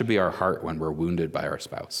 That should be our heart when we're wounded by our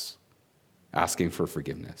spouse, asking for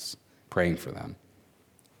forgiveness, praying for them.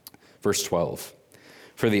 Verse 12,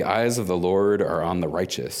 "For the eyes of the Lord are on the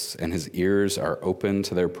righteous, and his ears are open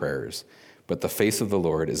to their prayers, but the face of the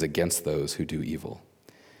Lord is against those who do evil.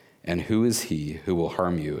 And who is he who will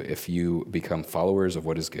harm you if you become followers of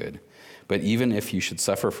what is good? But even if you should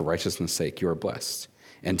suffer for righteousness' sake, you are blessed.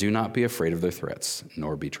 And do not be afraid of their threats,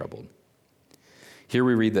 nor be troubled." Here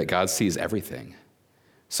we read that God sees everything.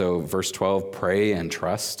 So verse 12, pray and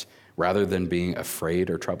trust rather than being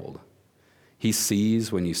afraid or troubled. He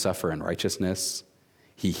sees when you suffer in righteousness.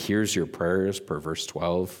 He hears your prayers, per verse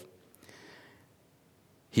 12.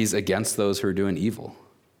 He's against those who are doing evil.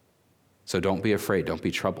 So don't be afraid. Don't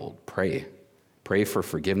be troubled. Pray. Pray for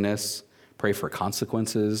forgiveness. Pray for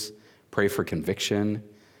consequences. Pray for conviction.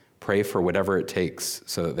 Pray for whatever it takes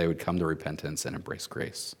so that they would come to repentance and embrace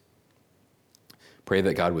grace. Pray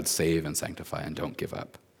that God would save and sanctify, and don't give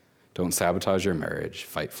up. Don't sabotage your marriage.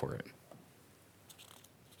 Fight for it.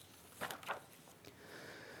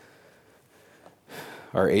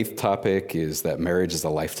 Our eighth topic is that marriage is a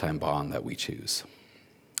lifetime bond that we choose.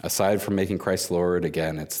 Aside from making Christ Lord,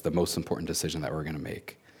 again, it's the most important decision that we're going to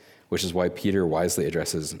make, which is why Peter wisely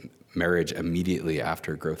addresses marriage immediately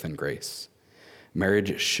after growth in grace.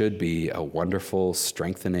 Marriage should be a wonderful,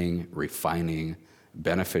 strengthening, refining,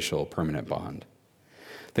 beneficial, permanent bond.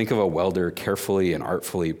 Think of a welder carefully and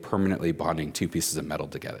artfully permanently bonding two pieces of metal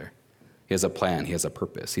together. He has a plan, he has a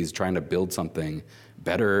purpose. He's trying to build something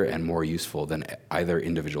better and more useful than either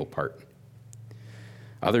individual part.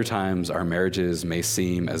 Other times, our marriages may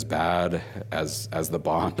seem as bad as the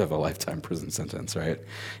bond of a lifetime prison sentence, right?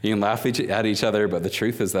 You can laugh at each other, but the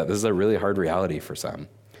truth is that this is a really hard reality for some.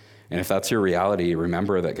 And if that's your reality,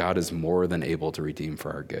 remember that God is more than able to redeem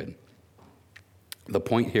for our good. The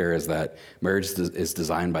point here is that marriage is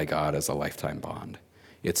designed by God as a lifetime bond.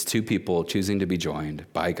 It's two people choosing to be joined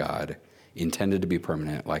by God, intended to be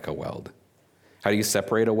permanent like a weld. How do you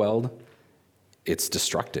separate a weld? It's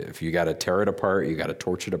destructive. You got to tear it apart. You got to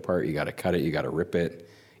torch it apart. You got to cut it. You got to rip it.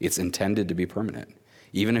 It's intended to be permanent.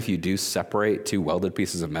 Even if you do separate two welded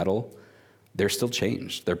pieces of metal, they're still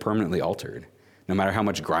changed. They're permanently altered. No matter how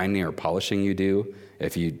much grinding or polishing you do,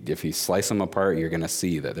 if you slice them apart, you're going to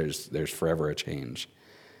see that there's forever a change.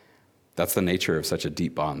 That's the nature of such a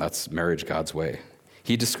deep bond. That's marriage God's way.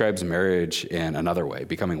 He describes marriage in another way,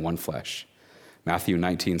 becoming one flesh. Matthew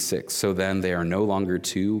 19:6, "So then they are no longer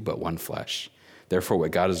two, but one flesh. Therefore,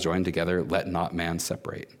 what God has joined together, let not man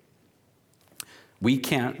separate." We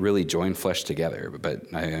can't really join flesh together,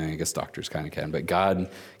 but I guess doctors kind of can, but God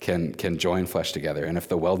can join flesh together. And if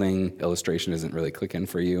the welding illustration isn't really clicking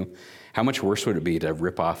for you, how much worse would it be to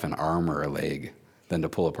rip off an arm or a leg than to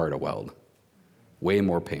pull apart a weld? Way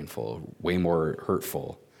more painful, way more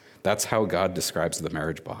hurtful. That's how God describes the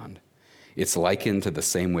marriage bond. It's likened to the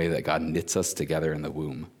same way that God knits us together in the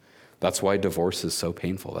womb. That's why divorce is so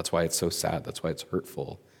painful. That's why it's so sad. That's why it's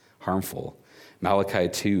hurtful, harmful. Malachi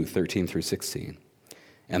 2:13-16.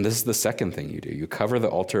 "And this is the second thing you do. You cover the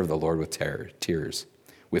altar of the Lord with tears,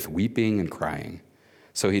 with weeping and crying.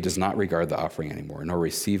 So he does not regard the offering anymore, nor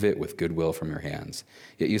receive it with goodwill from your hands.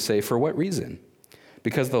 Yet you say, 'For what reason?'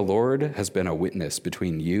 Because the Lord has been a witness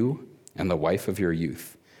between you and the wife of your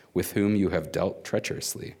youth, with whom you have dealt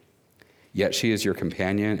treacherously. Yet she is your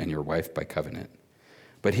companion and your wife by covenant.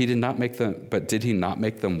 But did he not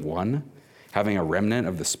make them one, having a remnant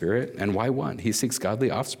of the Spirit? And why one? He seeks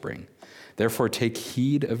godly offspring. Therefore take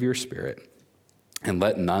heed of your spirit, and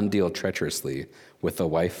let none deal treacherously with the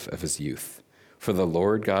wife of his youth. For the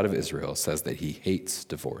Lord God of Israel says that he hates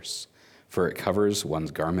divorce, for it covers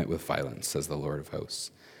one's garment with violence, says the Lord of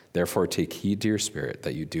hosts. Therefore take heed to your spirit,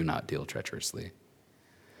 that you do not deal treacherously."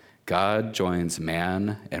 God joins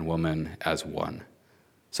man and woman as one.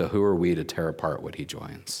 So who are we to tear apart what he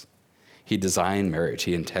joins? He designed marriage.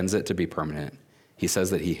 He intends it to be permanent. He says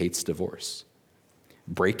that he hates divorce.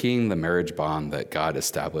 Breaking the marriage bond that God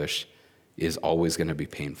established is always going to be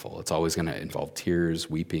painful. It's always going to involve tears,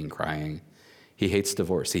 weeping, crying. He hates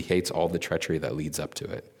divorce. He hates all the treachery that leads up to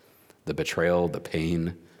it. The betrayal, the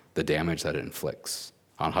pain, the damage that it inflicts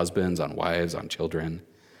on husbands, on wives, on children.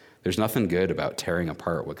 There's nothing good about tearing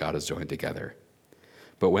apart what God has joined together.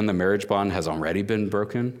 But when the marriage bond has already been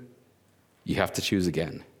broken, you have to choose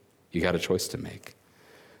again. You got a choice to make.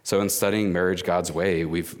 So in studying marriage God's way,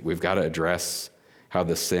 we've got to address how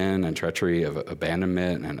the sin and treachery of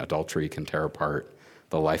abandonment and adultery can tear apart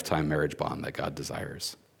the lifetime marriage bond that God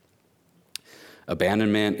desires.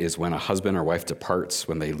 Abandonment is when a husband or wife departs,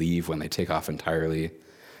 when they leave, when they take off entirely.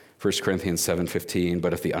 1 Corinthians 7:15,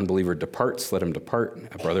 but if the unbeliever departs, let him depart.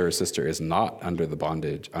 A brother or sister is not under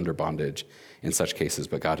bondage in such cases,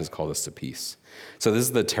 but God has called us to peace. So this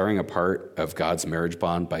is the tearing apart of God's marriage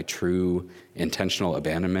bond by true intentional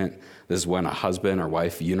abandonment. This is when a husband or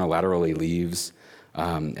wife unilaterally leaves,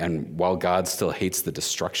 and while God still hates the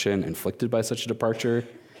destruction inflicted by such a departure,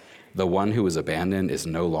 the one who was abandoned is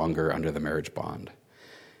no longer under the marriage bond.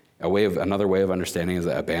 Another way of understanding is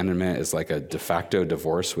that abandonment is like a de facto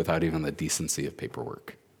divorce without even the decency of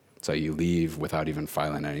paperwork. So you leave without even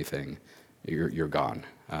filing anything. You're gone.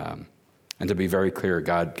 And to be very clear,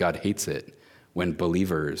 God hates it when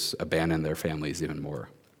believers abandon their families even more.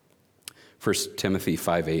 1 Timothy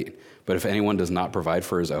 5:8, but if anyone does not provide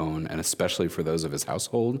for his own, and especially for those of his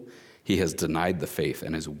household, he has denied the faith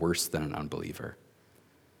and is worse than an unbeliever.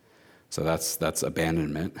 So that's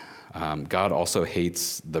abandonment. God also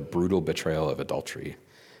hates the brutal betrayal of adultery,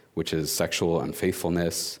 which is sexual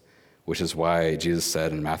unfaithfulness, which is why Jesus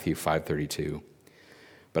said in Matthew 5:32,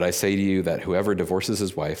 but I say to you that whoever divorces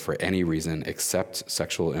his wife for any reason except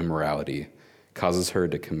sexual immorality causes her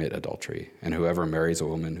to commit adultery, and whoever marries a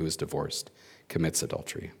woman who is divorced commits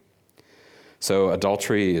adultery. So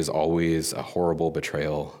adultery is always a horrible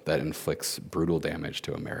betrayal that inflicts brutal damage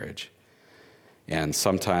to a marriage. And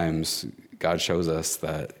sometimes God shows us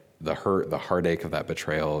that the hurt, the heartache of that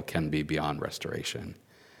betrayal can be beyond restoration.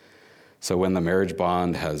 So when the marriage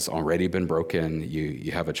bond has already been broken,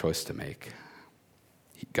 you have a choice to make.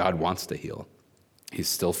 God wants to heal. He's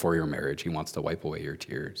still for your marriage. He wants to wipe away your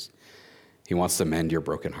tears. He wants to mend your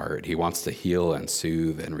broken heart. He wants to heal and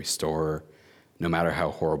soothe and restore, no matter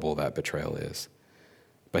how horrible that betrayal is.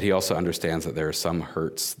 But he also understands that there are some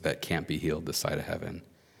hurts that can't be healed this side of heaven.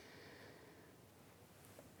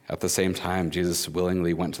 At the same time, Jesus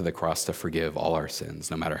willingly went to the cross to forgive all our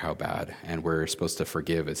sins, no matter how bad, and we're supposed to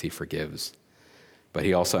forgive as he forgives. But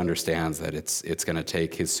he also understands that it's going to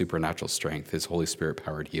take his supernatural strength, his Holy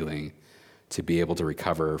Spirit-powered healing, to be able to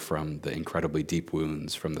recover from the incredibly deep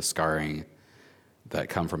wounds, from the scarring that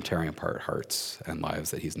come from tearing apart hearts and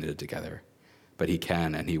lives that he's knitted together. But he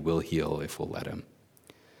can and he will heal if we'll let him.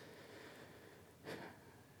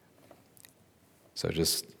 So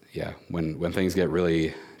when things get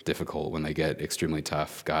really difficult, when they get extremely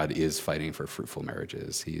tough, God is fighting for fruitful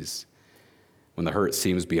marriages. When the hurt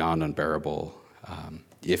seems beyond unbearable,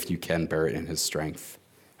 if you can bear it in his strength,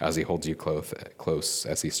 as he holds you close,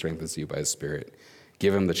 as he strengthens you by his Spirit,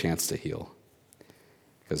 give him the chance to heal.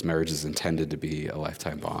 Because marriage is intended to be a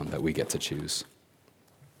lifetime bond that we get to choose.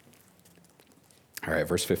 All right,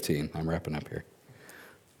 verse 15. I'm wrapping up here.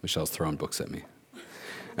 Michelle's throwing books at me.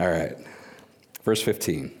 All right, verse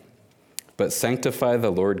 15. But sanctify the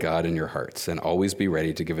Lord God in your hearts, and always be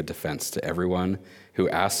ready to give a defense to everyone who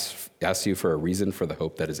asks you for a reason for the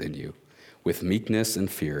hope that is in you, with meekness and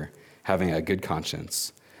fear, having a good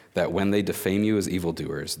conscience, that when they defame you as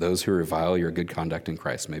evildoers, those who revile your good conduct in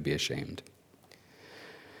Christ may be ashamed.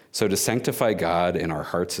 So to sanctify God in our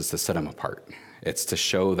hearts is to set him apart. It's to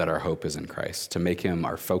show that our hope is in Christ, to make him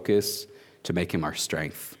our focus, to make him our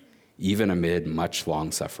strength, even amid much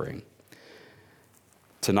long suffering.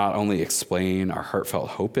 To not only explain our heartfelt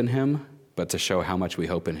hope in him, but to show how much we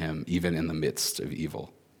hope in him, even in the midst of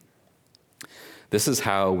evil. This is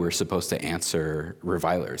how we're supposed to answer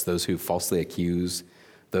revilers, those who falsely accuse,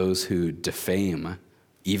 those who defame,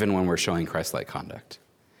 even when we're showing Christ-like conduct.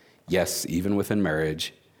 Yes, even within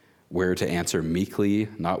marriage, we're to answer meekly,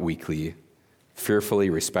 not weakly, fearfully,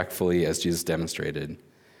 respectfully, as Jesus demonstrated,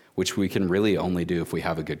 which we can really only do if we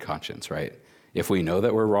have a good conscience, right? If we know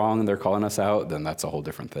that we're wrong and they're calling us out, then that's a whole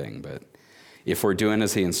different thing. But if we're doing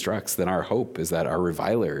as he instructs, then our hope is that our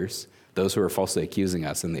revilers, those who are falsely accusing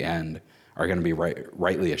us in the end, are going to be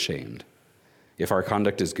rightly ashamed. If our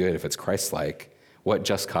conduct is good, if it's Christ-like, what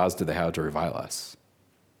just cause do they have to revile us?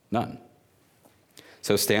 None.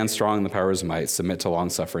 So stand strong in the power of his might, submit to long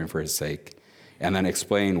suffering for his sake, and then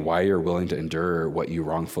explain why you're willing to endure what you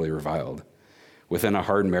wrongfully reviled. Within a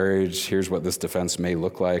hard marriage, here's what this defense may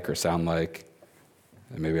look like or sound like.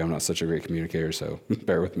 And maybe I'm not such a great communicator, so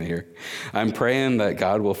bear with me here. I'm praying that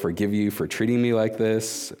God will forgive you for treating me like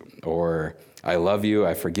this, or I love you,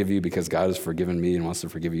 I forgive you because God has forgiven me and wants to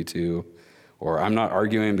forgive you too. Or I'm not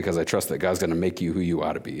arguing because I trust that God's going to make you who you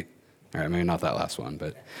ought to be. All right, maybe not that last one,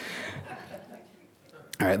 but...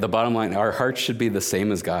 All right, the bottom line, our hearts should be the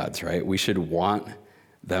same as God's, right? We should want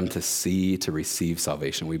them to see, to receive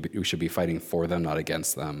salvation. We should be fighting for them, not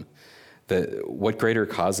against them. What greater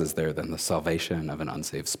cause is there than the salvation of an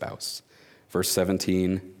unsaved spouse? Verse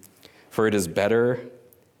 17, for is it better,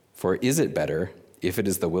 if it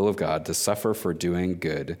is the will of God, to suffer for doing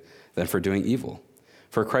good than for doing evil?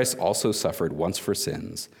 For Christ also suffered once for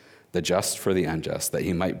sins, the just for the unjust, that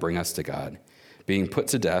he might bring us to God, being put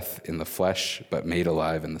to death in the flesh, but made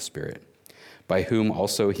alive in the Spirit, by whom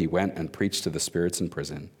also he went and preached to the spirits in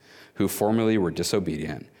prison, who formerly were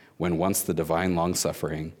disobedient, when once the divine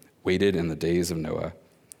long-suffering waited in the days of Noah,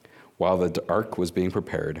 while the ark was being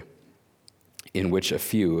prepared, in which a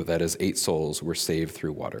few, that is 8 souls, were saved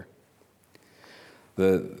through water.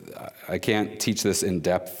 I can't teach this in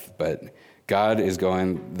depth, but God is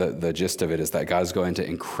going, the gist of it is that God is going to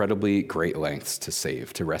incredibly great lengths to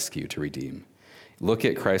save, to rescue, to redeem. Look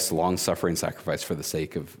at Christ's long-suffering sacrifice for the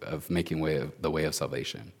sake of making the way of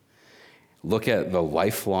salvation. Look at the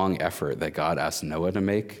lifelong effort that God asked Noah to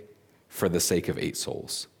make for the sake of 8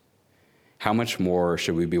 souls. How much more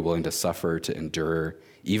should we be willing to suffer, to endure,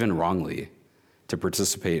 even wrongly, to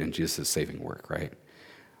participate in Jesus' saving work, right?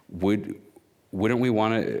 Wouldn't we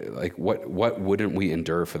want to, like, what wouldn't we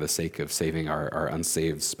endure for the sake of saving our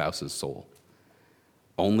unsaved spouse's soul?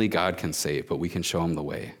 Only God can save, but we can show him the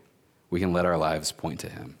way. We can let our lives point to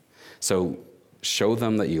him. So show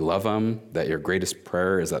them that you love them, that your greatest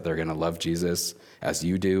prayer is that they're going to love Jesus as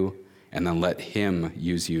you do, and then let him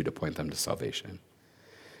use you to point them to salvation.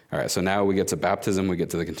 All right, so now we get to baptism, we get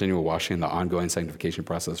to the continual washing, the ongoing sanctification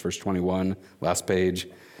process. Verse 21, last page.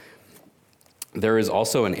 There is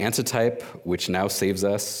also an antitype which now saves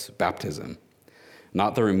us, baptism.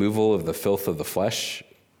 Not the removal of the filth of the flesh,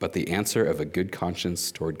 but the answer of a good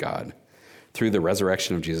conscience toward God, through the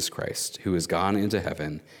resurrection of Jesus Christ, who is gone into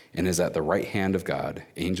heaven and is at the right hand of God,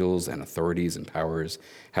 angels and authorities and powers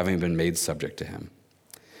having been made subject to him.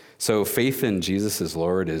 So faith in Jesus as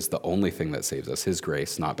Lord is the only thing that saves us, his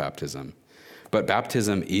grace, not baptism. But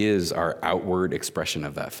baptism is our outward expression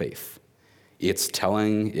of that faith. It's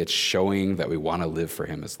showing that we want to live for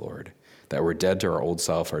him as Lord, that we're dead to our old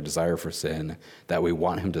self, our desire for sin, that we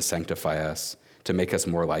want him to sanctify us, to make us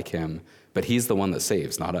more like him. But he's the one that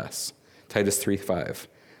saves, not us. Titus 3:5,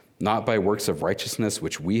 not by works of righteousness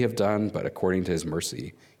which we have done, but according to his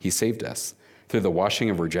mercy, he saved us through the washing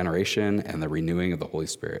of regeneration and the renewing of the Holy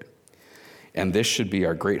Spirit. And this should be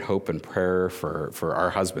our great hope and prayer for our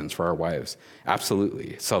husbands, for our wives.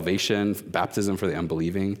 Absolutely. Salvation, baptism for the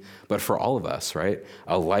unbelieving, but for all of us, right?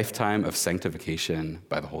 A lifetime of sanctification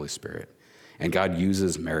by the Holy Spirit. And God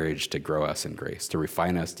uses marriage to grow us in grace, to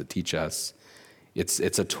refine us, to teach us. It's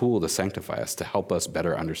a tool to sanctify us, to help us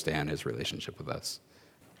better understand his relationship with us.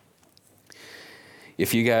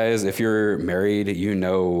 If you're married, you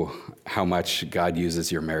know how much God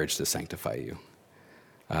uses your marriage to sanctify you.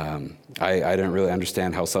 I didn't really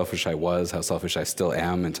understand how selfish I was, how selfish I still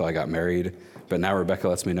am until I got married. But now Rebecca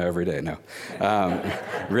lets me know every day. No,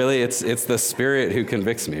 really, it's the Spirit who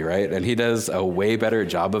convicts me, right? And he does a way better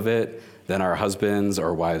job of it than our husbands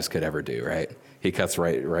or wives could ever do, right? He cuts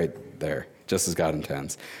right there, just as God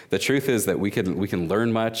intends. The truth is that we can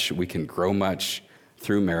learn much, we can grow much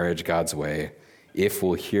through marriage God's way, if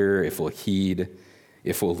we'll hear, if we'll heed,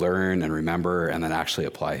 if we'll learn and remember, and then actually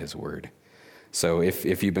apply his word. So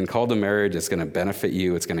if you've been called to marriage, it's going to benefit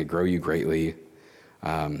you, it's going to grow you greatly,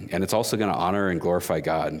 and it's also going to honor and glorify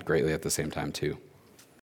God greatly at the same time too.